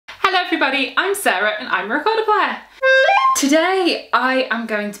Hello everybody, I'm Sarah and I'm a recorder player. Today I am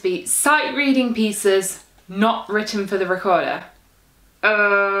going to be sight reading pieces not written for the recorder.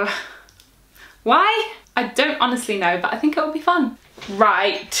 Why? I don't honestly know, but I think it will be fun.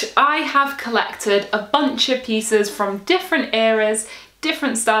 Right, I have collected a bunch of pieces from different eras,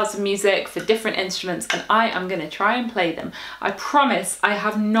 different styles of music for different instruments, and I am going to try and play them. I promise I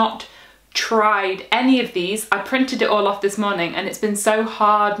have not tried any of these. I printed it all off this morning and it's been so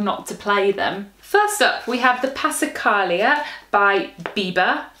hard not to play them. First up we have the Passagalia by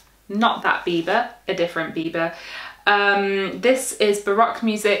Biber. Not that Biber, a different Biber. This is Baroque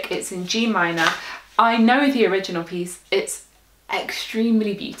music, it's in G minor. I know the original piece, it's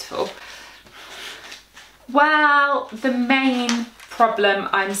extremely beautiful. Well, the main problem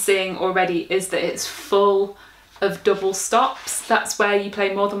I'm seeing already is that it's full of double stops. That's where you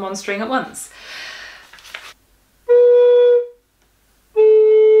play more than one string at once.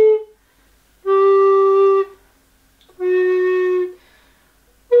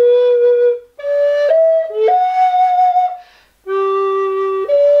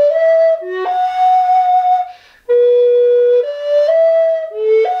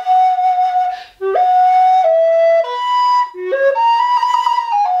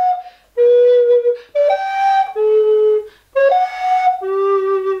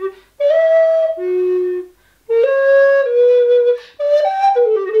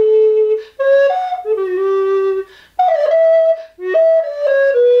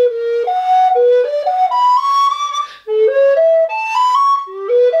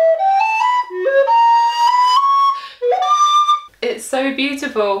 So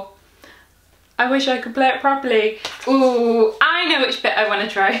beautiful. I wish I could play it properly. Ooh, I know which bit I want to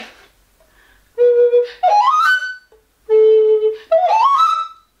try.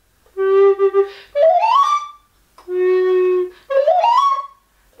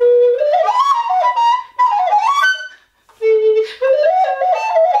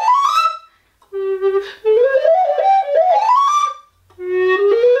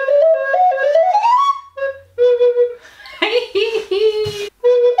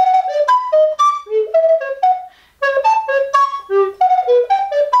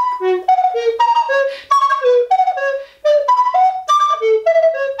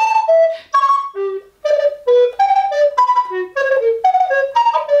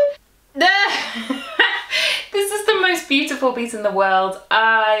 Beautiful piece in the world.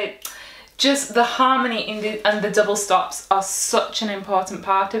 Just the harmony and the double stops are such an important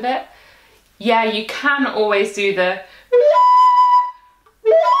part of it. Yeah, you can always do the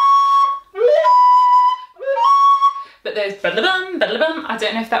but there's ba-da-bum, ba-da-bum. I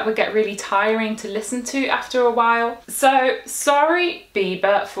don't know if that would get really tiring to listen to after a while. So sorry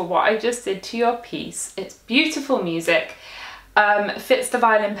Biber for what I just did to your piece. It's beautiful music, fits the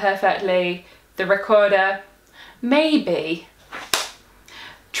violin perfectly, the recorder maybe.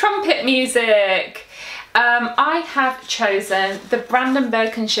 Trumpet music. I have chosen the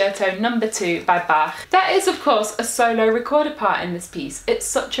Brandenburg Concerto No. 2 by Bach. There is of course a solo recorder part in this piece. It's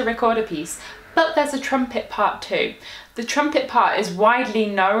such a recorder piece, but there's a trumpet part too. The trumpet part is widely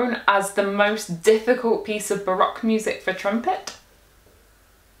known as the most difficult piece of Baroque music for trumpet.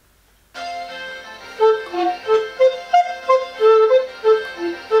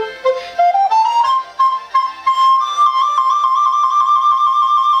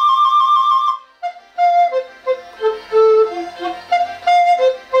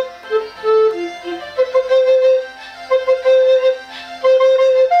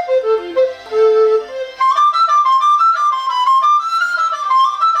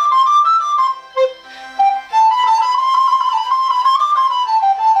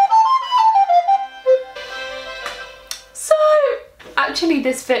 Actually,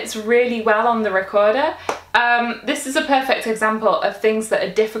 this fits really well on the recorder. This is a perfect example of things that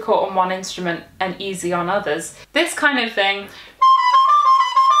are difficult on one instrument and easy on others. This kind of thing,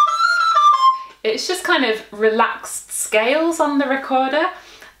 it's just kind of relaxed scales on the recorder.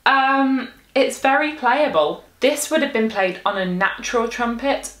 It's very playable. This would have been played on a natural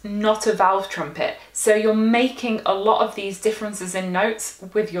trumpet, not a valve trumpet. So you're making a lot of these differences in notes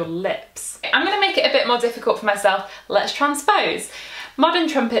with your lips. I'm going to make it a bit more difficult for myself. Let's transpose. Modern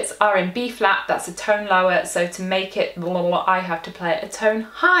trumpets are in B flat, that's a tone lower, so to make it I have to play it a tone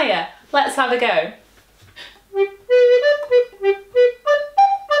higher. Let's have a go.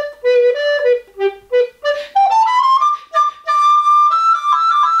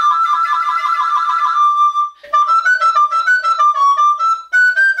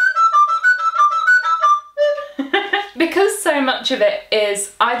 Because so much of it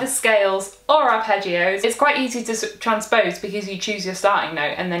is either scales or arpeggios. It's quite easy to transpose because you choose your starting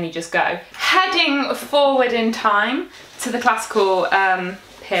note and then you just go. Heading forward in time to the classical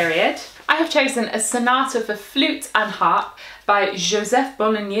period, I have chosen a sonata for flute and harp by Joseph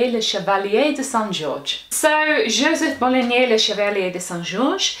Bologne, le Chevalier de Saint-George. So Joseph Bologne, le Chevalier de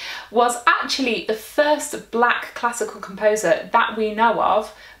Saint-George was actually the first black classical composer that we know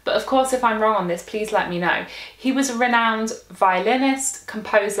of, but of course if I'm wrong on this, please let me know. He was a renowned violinist,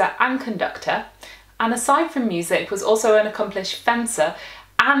 composer and conductor, and aside from music was also an accomplished fencer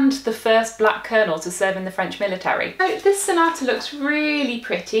and the first black colonel to serve in the French military. So this sonata looks really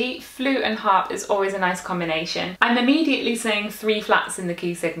pretty. Flute and harp is always a nice combination. I'm immediately saying 3 flats in the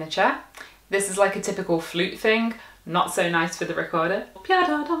key signature. This is like a typical flute thing, not so nice for the recorder.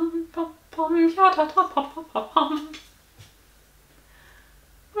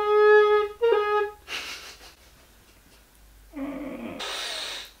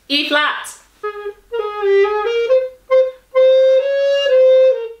 E flat.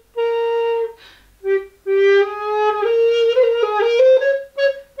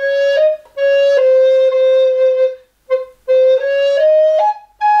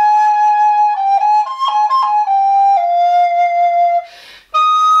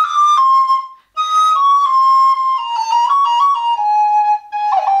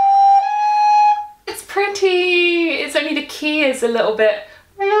 It's only the key is a little bit.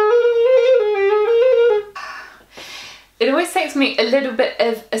 It always takes me a little bit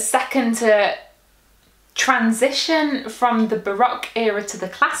of a second to transition from the Baroque era to the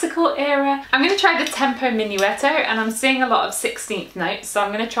classical era. I'm going to try the tempo minuetto, and I'm seeing a lot of 16th notes, so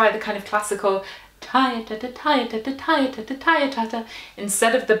I'm going to try the kind of classical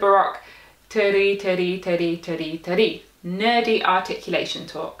instead of the Baroque nerdy articulation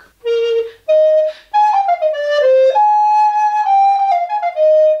talk.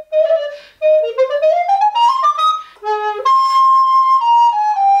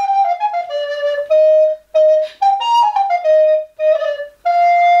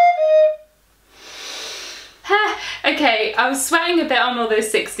 Okay, I was sweating a bit on all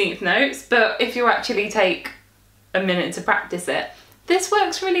those 16th notes, but if you actually take a minute to practice it, this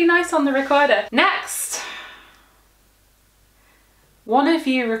works really nice on the recorder. Next, one of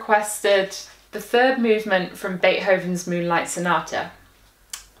you requested the 3rd movement from Beethoven's Moonlight Sonata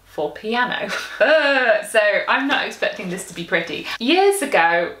for piano. So I'm not expecting this to be pretty. Years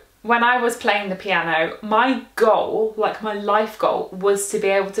ago, when I was playing the piano, my goal, like my life goal, was to be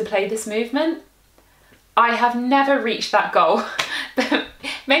able to play this movement. I have never reached that goal, but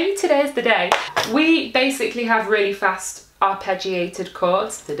maybe today is the day. We basically have really fast arpeggiated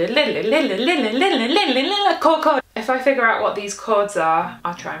chords. Chord. If I figure out what these chords are,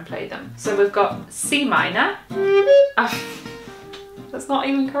 I'll try and play them. So we've got C minor. That's not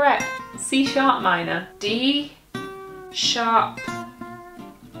even correct. C sharp minor. D sharp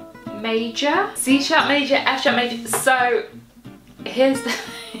major. C sharp major, F sharp major. So here's the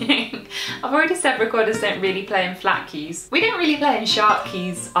thing. I've already said recorders don't really play in flat keys. We don't really play in sharp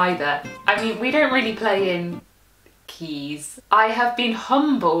keys either. I mean, we don't really play in keys. I have been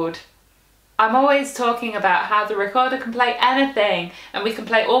humbled. I'm always talking about how the recorder can play anything and we can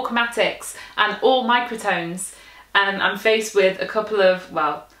play all chromatics and all microtones, and I'm faced with a couple of,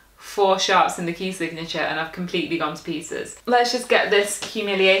 well, 4 sharps in the key signature and I've completely gone to pieces. Let's just get this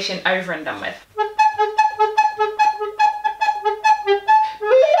humiliation over and done with.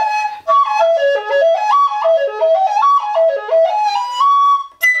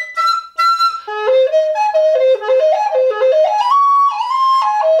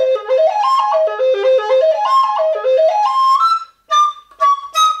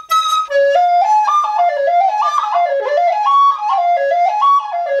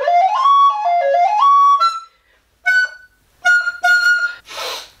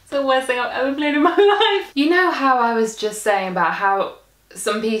 Worst thing I've ever played in my life. You know how I was just saying about how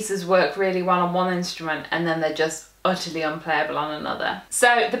some pieces work really well on one instrument and then they're just utterly unplayable on another?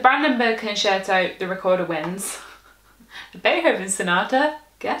 So the Brandenburg Concerto, the recorder wins. The Beethoven Sonata,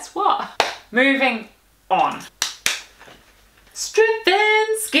 guess what? Moving on.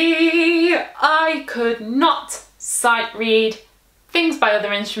 Stravinsky! I could not sight read things by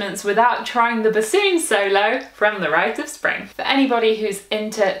other instruments without trying the bassoon solo from the Rite of Spring. For anybody who's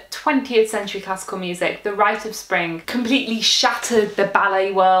into 20th century classical music, the Rite of Spring completely shattered the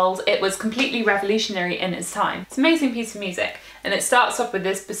ballet world. It was completely revolutionary in its time. It's an amazing piece of music, and it starts off with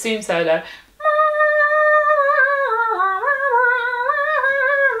this bassoon solo.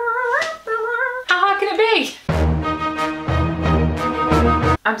 How hard can it be?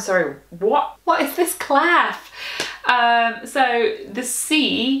 I'm sorry, what? What is this clef? So the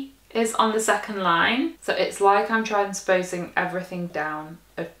C is on the second line. So it's like I'm transposing everything down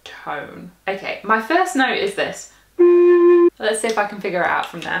a tone. Okay, my first note is this. Let's see if I can figure it out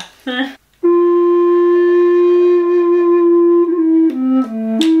from there.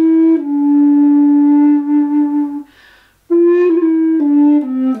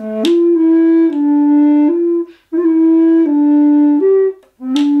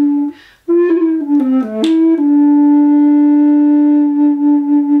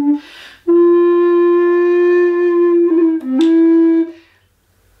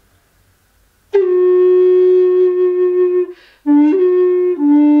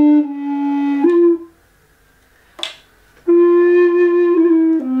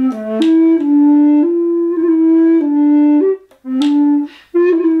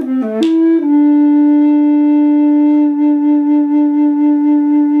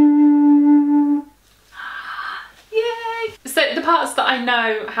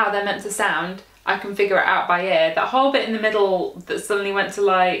 How they're meant to sound, I can figure it out by ear. That whole bit in the middle that suddenly went to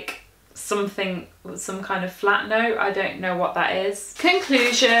like something, some kind of flat note, I don't know what that is.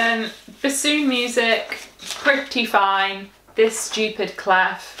 Conclusion, bassoon music, pretty fine. This stupid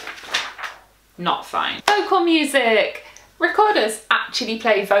clef, not fine. Vocal music. Recorders actually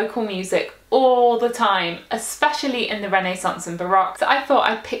play vocal music all the time, especially in the Renaissance and Baroque. So I thought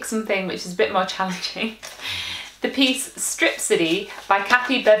I'd pick something which is a bit more challenging. The piece Stripsody by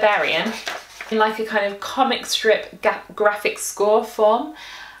Cathy Berbarian, in like a kind of comic strip graphic score form,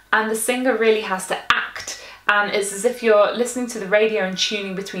 and the singer really has to act, and it's as if you're listening to the radio and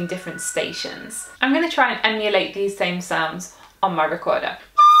tuning between different stations. I'm going to try and emulate these same sounds on my recorder.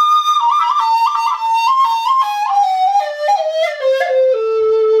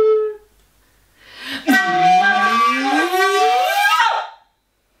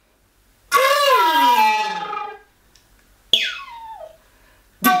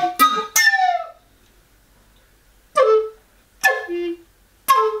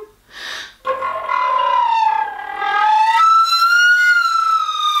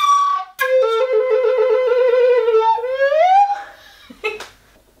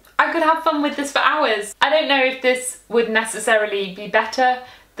 With this for hours. I don't know if this would necessarily be better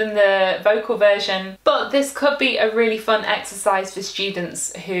than the vocal version, but this could be a really fun exercise for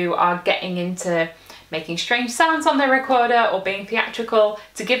students who are getting into making strange sounds on their recorder or being theatrical,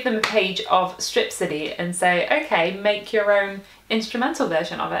 to give them a page of Stripsody and say, okay, make your own instrumental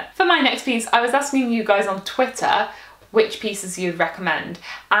version of it. For my next piece, I was asking you guys on Twitter which pieces you'd recommend,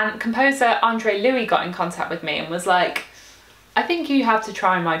 and composer Andre Louis got in contact with me and was like, I think you have to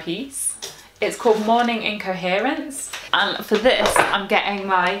try my piece. It's called Morning Incoherence, and for this I'm getting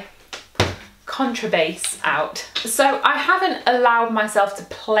my contrabass out. So I haven't allowed myself to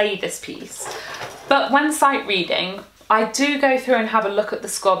play this piece, but when sight reading, I do go through and have a look at the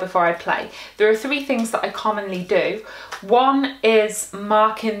score before I play. There are three things that I commonly do. One is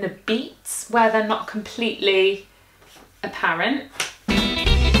marking the beats where they're not completely apparent.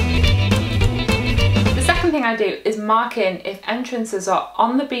 The second thing I do is mark in if entrances are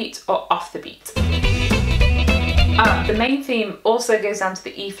on the beat or off the beat. The main theme also goes down to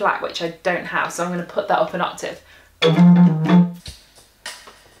the E flat, which I don't have, so I'm going to put that up an octave.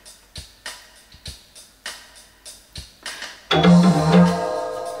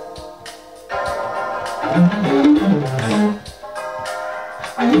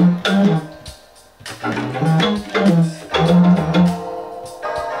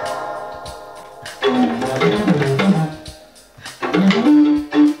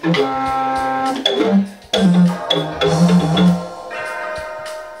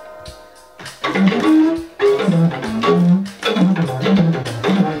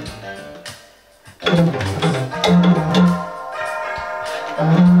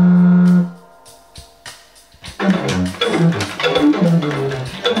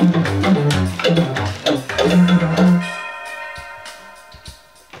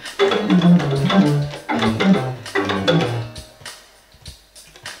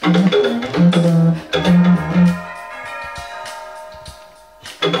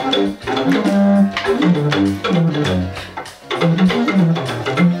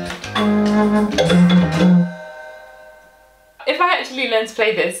 If I actually learn to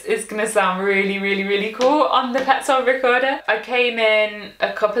play this, it's gonna sound really cool on the Petzl recorder. I came in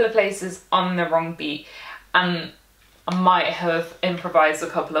a couple of places on the wrong beat and I might have improvised a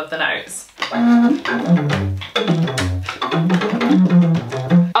couple of the notes.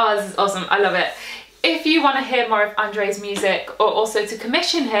 Oh, this is awesome, I love it. If you want to hear more of Andre's music, or also to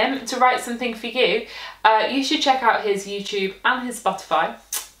commission him to write something for you, you should check out his YouTube and his Spotify.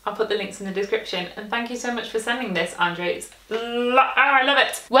 I'll put the links in the description. And thank you so much for sending this, Andre. I love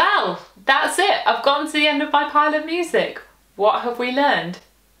it. Well, that's it. I've gotten to the end of my pile of music. What have we learned?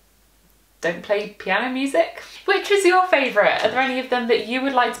 Don't play piano music? Which is your favourite? Are there any of them that you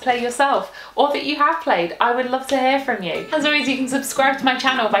would like to play yourself or that you have played? I would love to hear from you. As always, you can subscribe to my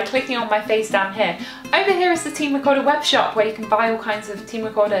channel by clicking on my face down here. Over here is the Team Recorder web shop where you can buy all kinds of Team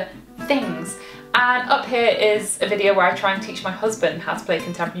Recorder things. And up here is a video where I try and teach my husband how to play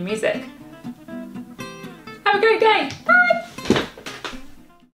contemporary music. Have a great day! Bye!